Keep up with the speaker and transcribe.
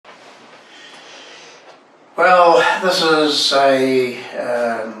Well, this is a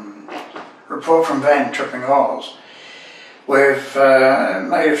report from Van Tripping Oz. We've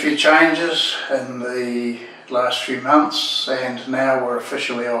made a few changes in the last few months and now we're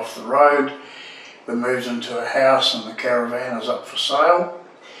officially off the road. We moved into a house and the caravan is up for sale.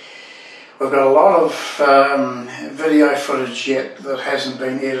 We've got a lot of video footage yet that hasn't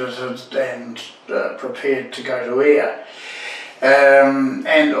been edited and prepared to go to air.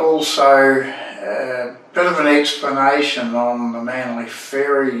 And also a bit of an explanation on the Many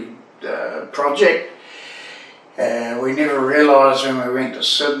Ferry project. We never realised when we went to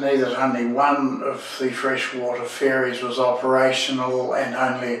Sydney that only one of the freshwater ferries was operational and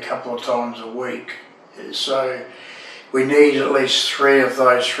only a couple of times a week. So we need at least 3 of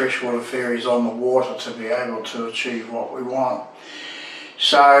those freshwater ferries on the water to be able to achieve what we want.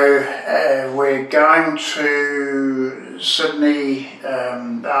 So we're going to Sydney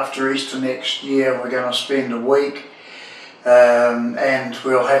after Easter next year. We're going to spend a week and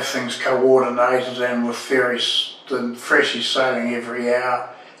we'll have things coordinated, and with ferries the freshies sailing every hour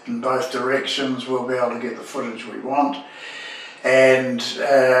in both directions, we'll be able to get the footage we want. And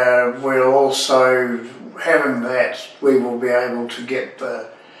we'll also, having that, we will be able to get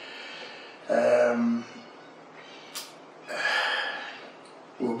the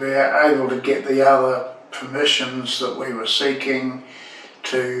we'll be able to get the other permissions that we were seeking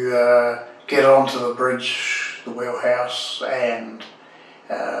to get onto the bridge, the wheelhouse, and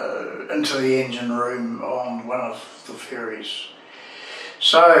into the engine room on one of the ferries.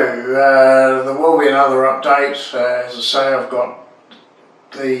 So there will be another update. As I say, I've got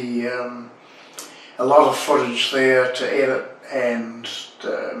a lot of footage there to edit, and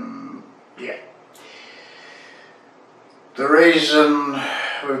yeah. The reason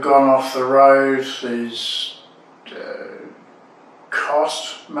we've gone off the road is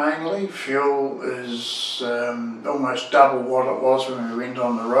cost mainly. Fuel is almost double what it was when we went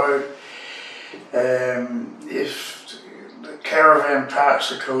on the road. If the caravan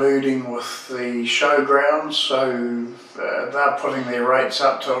parks are colluding with the showgrounds, so they're putting their rates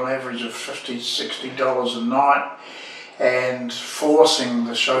up to an average of $50 to $60 a night and forcing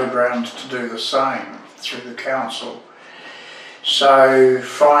the showgrounds to do the same through the council. So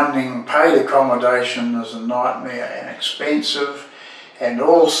finding paid accommodation is a nightmare and expensive, and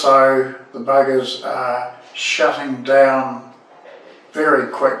also the buggers are shutting down very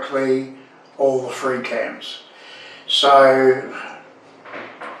quickly all the free camps. So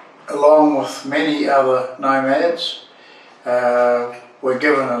along with many other nomads, we're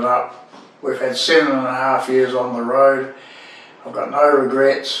giving it up. We've had 7.5 years on the road. I've got no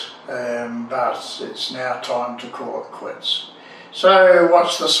regrets, but it's now time to call it quits. So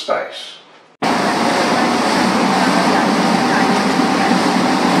watch this space.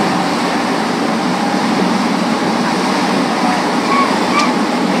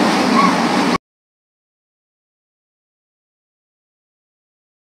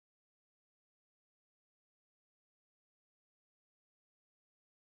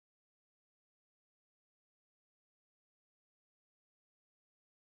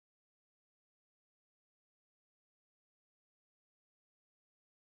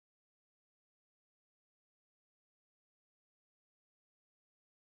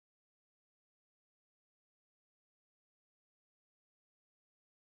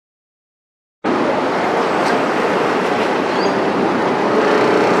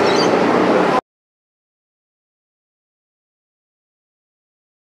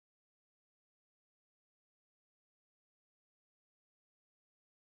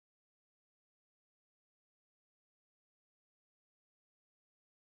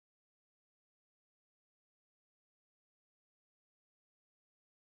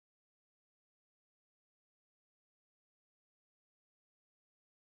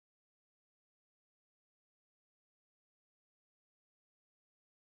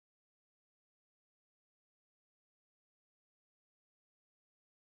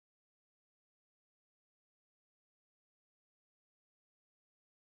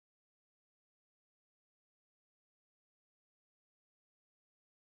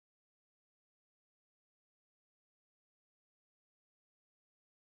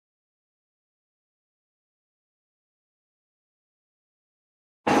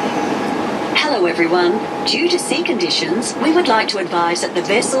 Hello everyone. Due to sea conditions, we would like to advise that the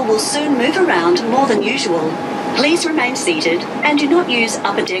vessel will soon move around more than usual. Please remain seated and do not use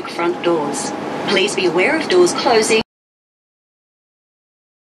upper deck front doors. Please be aware of doors closing.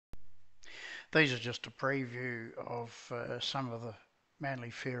 These are just a preview of some of the Many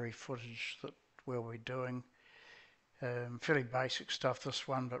Ferry footage that we'll be doing. Fairly basic stuff, this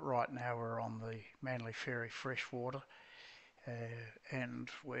one, but right now we're on the Manly Ferry freshwater, and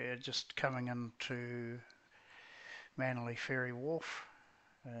we're just coming into Manly Ferry Wharf.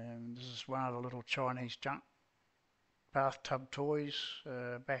 This is one of the little Chinese junk bathtub toys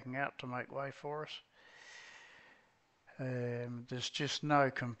backing out to make way for us. There's just no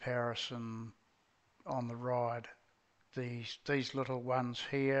comparison on the ride. These little ones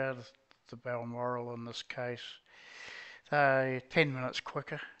here, the Balmoral in this case, they're 10 minutes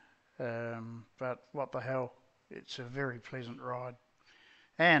quicker, but what the hell, it's a very pleasant ride.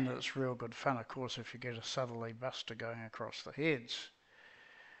 And it's real good fun, of course, if you get a southerly buster going across the heads.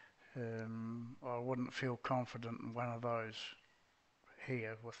 I wouldn't feel confident in one of those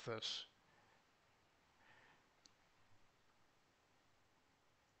here with this.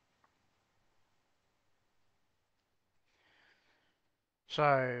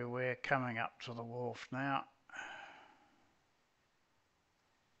 So we're coming up to the wharf now.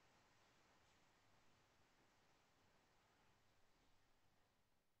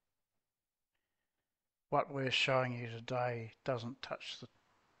 What we're showing you today doesn't touch the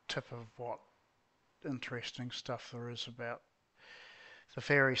tip of what interesting stuff there is about the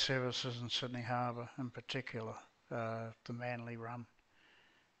ferry services in Sydney Harbour, in particular the Manly run.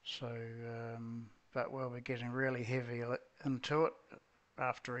 So, but we'll be getting really heavy into it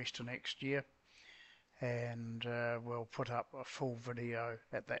after Easter next year, and we'll put up a full video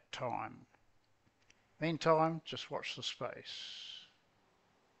at that time. Meantime, just watch the space.